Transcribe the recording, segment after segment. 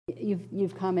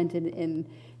you've commented in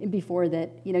before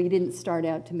that you didn't start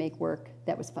out to make work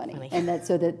that was funny. And that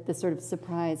so that the sort of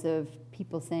surprise of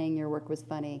people saying your work was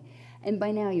funny, and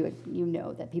by now you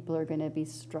know that people are going to be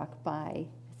struck by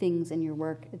things in your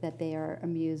work that they are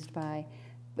amused by.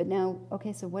 But now,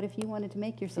 okay, so what if you wanted to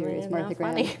make your serious Martha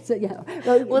Graham? So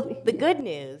well, the good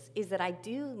news is that I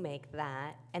do make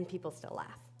that, and people still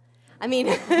laugh. I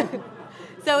mean,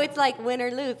 so it's like win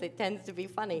or lose. It tends to be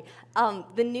funny.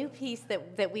 The new piece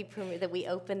that we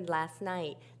opened last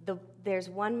night. There's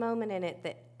one moment in it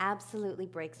that absolutely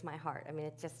breaks my heart. I mean,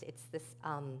 it's this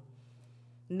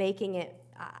making it.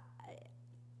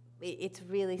 It's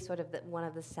really sort of one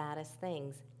of the saddest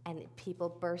things, and people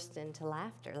burst into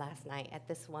laughter last night at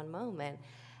this one moment.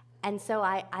 And so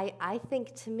I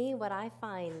think, to me, what I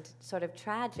find sort of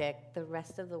tragic, the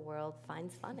rest of the world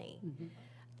finds funny. Mm-hmm.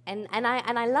 And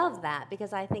I love that,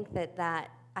 because I think that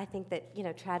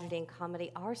tragedy and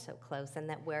comedy are so close, and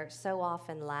that we're so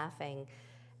often laughing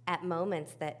at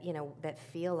moments that that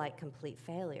feel like complete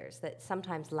failures. That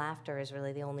sometimes laughter is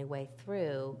really the only way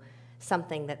through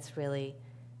something that's really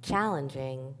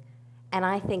challenging. And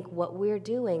I think what we're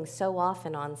doing so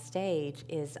often on stage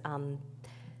is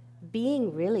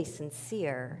being really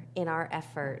sincere in our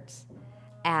efforts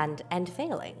and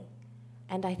failing.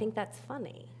 And I think that's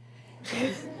funny.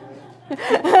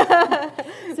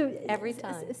 So every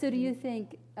time. So do you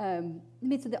think? So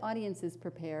the audience is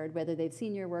prepared, whether they've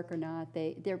seen your work or not.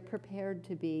 They're prepared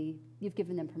to be. You've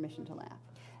given them permission to laugh.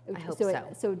 I hope so.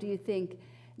 So do you think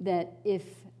that if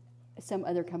some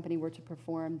other company were to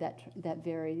perform that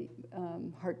very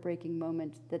heartbreaking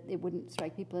moment, that it wouldn't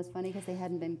strike people as funny because they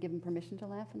hadn't been given permission to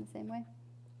laugh in the same way?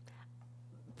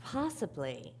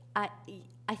 Possibly. I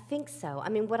think so. I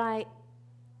mean,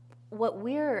 what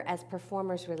we're as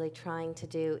performers really trying to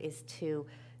do is to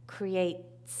create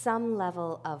some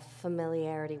level of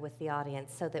familiarity with the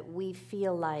audience, so that we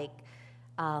feel like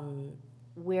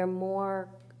we're more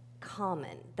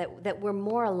common, that we're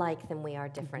more alike than we are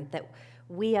different, mm-hmm. that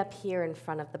we up here in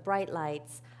front of the bright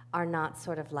lights are not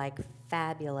sort of like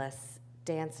fabulous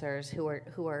dancers who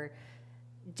are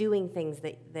doing things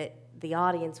that the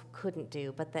audience couldn't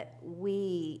do, but that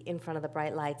we in front of the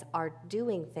bright lights are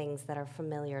doing things that are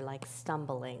familiar, like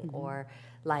stumbling, mm-hmm. or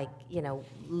like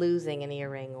losing an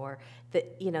earring, or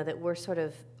that we're sort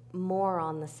of more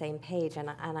on the same page. And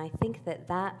I think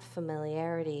that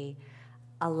familiarity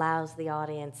allows the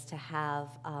audience to have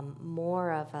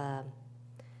more of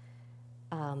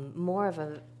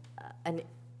an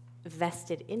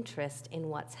vested interest in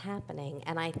what's happening.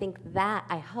 And I think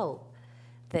I hope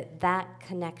that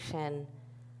connection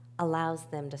allows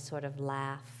them to sort of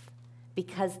laugh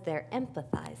because they're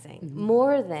empathizing, mm-hmm.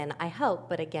 more than, I hope,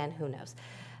 but again, who knows,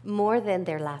 more than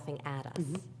they're laughing at us.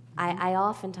 Mm-hmm. I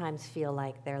oftentimes feel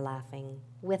like they're laughing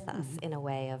with us, mm-hmm. in a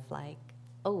way of like,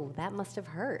 oh, that must have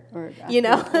hurt, or,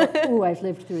 oh, I've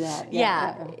lived through that.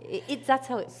 Yeah. That's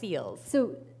how it feels.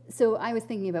 So I was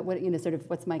thinking about sort of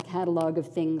what's my catalog of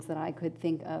things that I could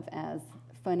think of as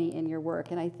funny in your work,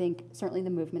 and I think certainly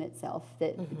the movement itself,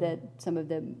 mm-hmm. that some of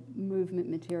the movement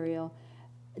material,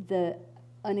 the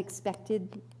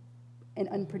unexpected and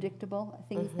unpredictable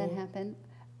things, mm-hmm. that happen,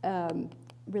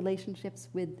 relationships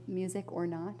with music or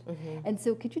not. Mm-hmm. And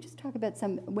so could you just talk about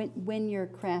when you're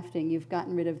crafting, you've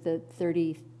gotten rid of the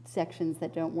 30 sections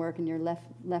that don't work, and you're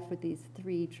left with these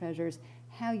 3 treasures,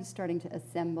 how you're starting to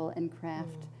assemble and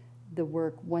craft the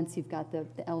work once you've got the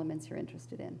elements you're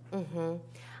interested in. Mm-hmm.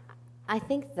 I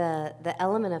think the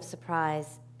element of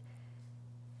surprise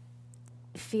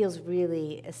feels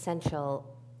really essential,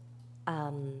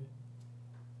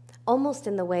 almost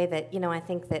in the way that, I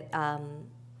think that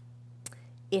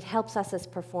it helps us as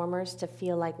performers to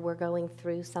feel like we're going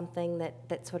through something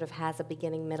that sort of has a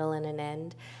beginning, middle, and an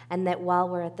end, and that while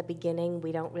we're at the beginning,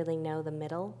 we don't really know the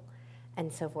middle,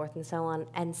 and so forth and so on.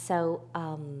 And so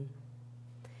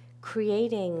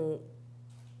creating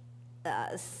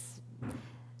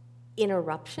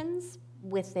interruptions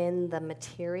within the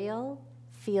material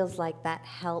feels like that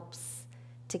helps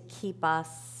to keep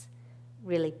us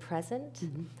really present.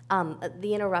 Mm-hmm.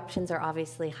 The interruptions are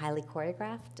obviously highly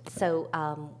choreographed, so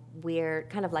we're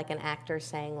kind of like an actor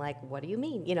saying, like, what do you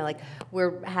mean? Like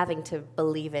we're having to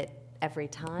believe it every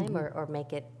time, mm-hmm. or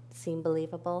make it seem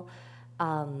believable.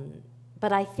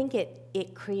 But I think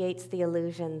it creates the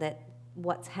illusion that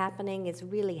what's happening is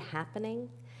really happening,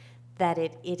 that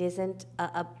it isn't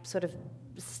a sort of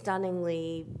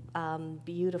stunningly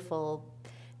beautiful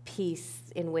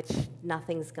piece in which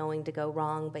nothing's going to go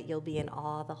wrong, but you'll be in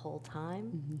awe the whole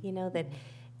time. Mm-hmm. That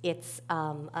it's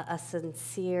a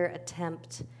sincere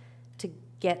attempt to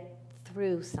get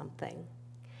through something,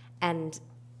 and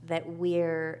that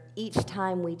we're, each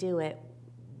time we do it,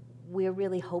 we're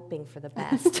really hoping for the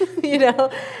best, you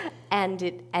know? And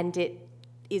it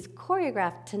is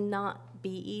choreographed to not be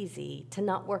easy, to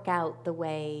not work out the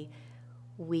way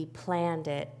we planned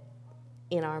it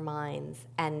in our minds,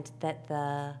 and that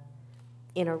the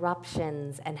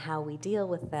interruptions and how we deal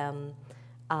with them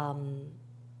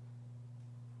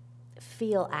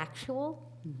feel actual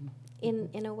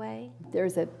in a way.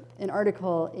 There's an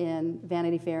article in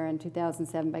Vanity Fair in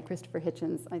 2007 by Christopher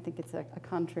Hitchens, I think it's a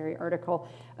contrary article,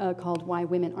 called Why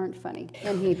Women Aren't Funny.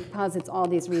 And he posits all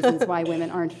these reasons why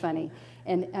women aren't funny.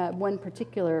 And one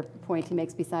particular point he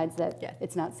makes, besides that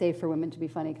it's not safe for women to be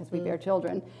funny because we bear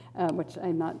children, which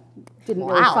didn't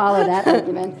really follow that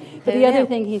argument. But the other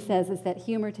thing he says is that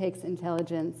humor takes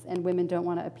intelligence, and women don't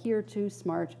want to appear too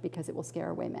smart because it will scare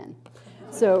away men.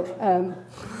 So,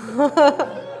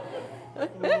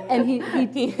 and he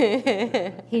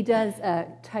does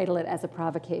title it as a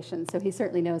provocation, so he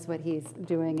certainly knows what he's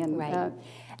doing. And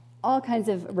all kinds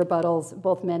of rebuttals,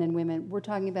 both men and women. We're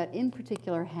talking about, in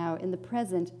particular, how in the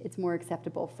present it's more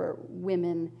acceptable for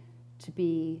women to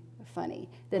be funny.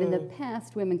 That in the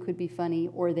past, women could be funny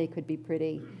or they could be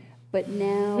pretty. But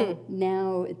now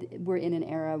we're in an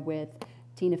era with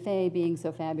Tina Fey being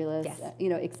so fabulous, you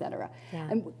know, et cetera. Yeah.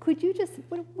 And could you just,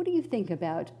 what do you think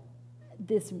about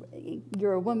this?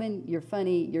 You're a woman, you're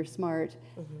funny, you're smart,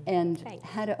 and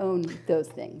how to own those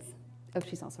things. Oh,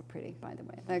 she's also pretty, by the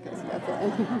way. That goes without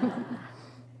saying.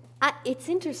 It's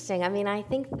interesting. I mean, I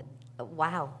think,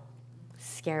 wow,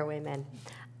 scare away men.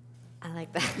 I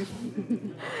like that.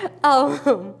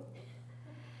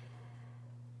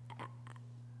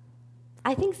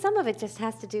 I think some of it just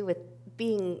has to do with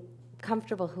being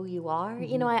comfortable who you are.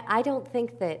 You know, I don't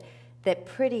think that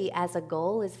pretty as a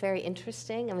goal is very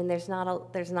interesting. I mean, there's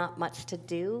not much to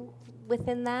do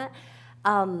within that.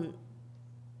 I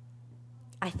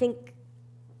think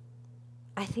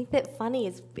that funny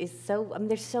is so, I mean,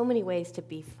 there's so many ways to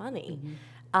be funny.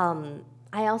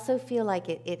 I also feel like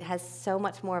it has so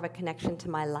much more of a connection to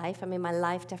my life. I mean, my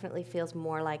life definitely feels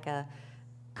more like a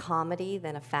comedy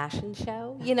than a fashion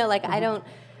show. You know, like I don't,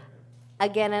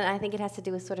 again, and I think it has to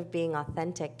do with sort of being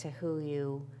authentic to who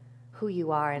you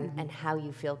are and how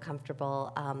you feel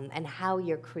comfortable, and how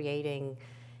you're creating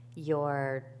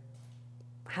yourself,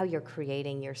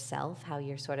 how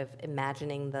you're sort of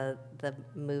imagining the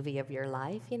movie of your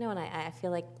life, you know, and I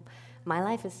feel like my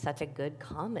life is such a good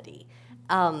comedy.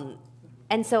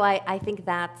 And so I think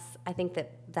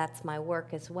that's my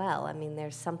work as well. I mean,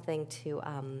 there's something to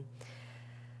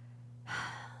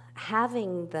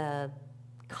having the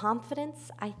confidence,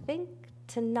 I think,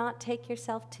 to not take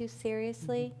yourself too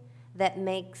seriously, that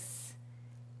makes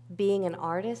being an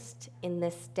artist in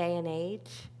this day and age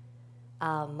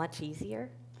much easier.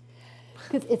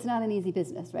 Because it's not an easy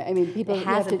business, right? I mean, people it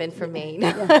hasn't been for me.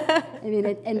 I mean,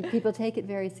 and people take it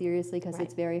very seriously because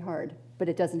it's very hard. But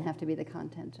it doesn't have to be the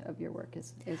content of your work,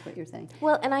 is what you're saying.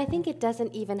 Well, and I think it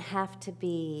doesn't even have to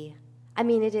be. I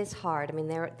mean, it is hard. I mean,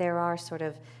 there are sort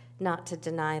of, not to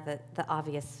deny the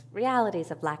obvious realities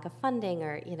of lack of funding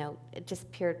or, you know, just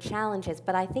pure challenges.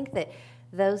 But I think that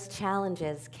those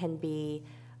challenges can be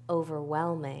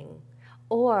overwhelming,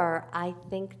 or I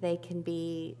think they can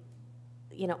be,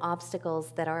 you know,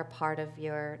 obstacles that are a part of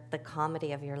the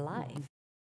comedy of your life.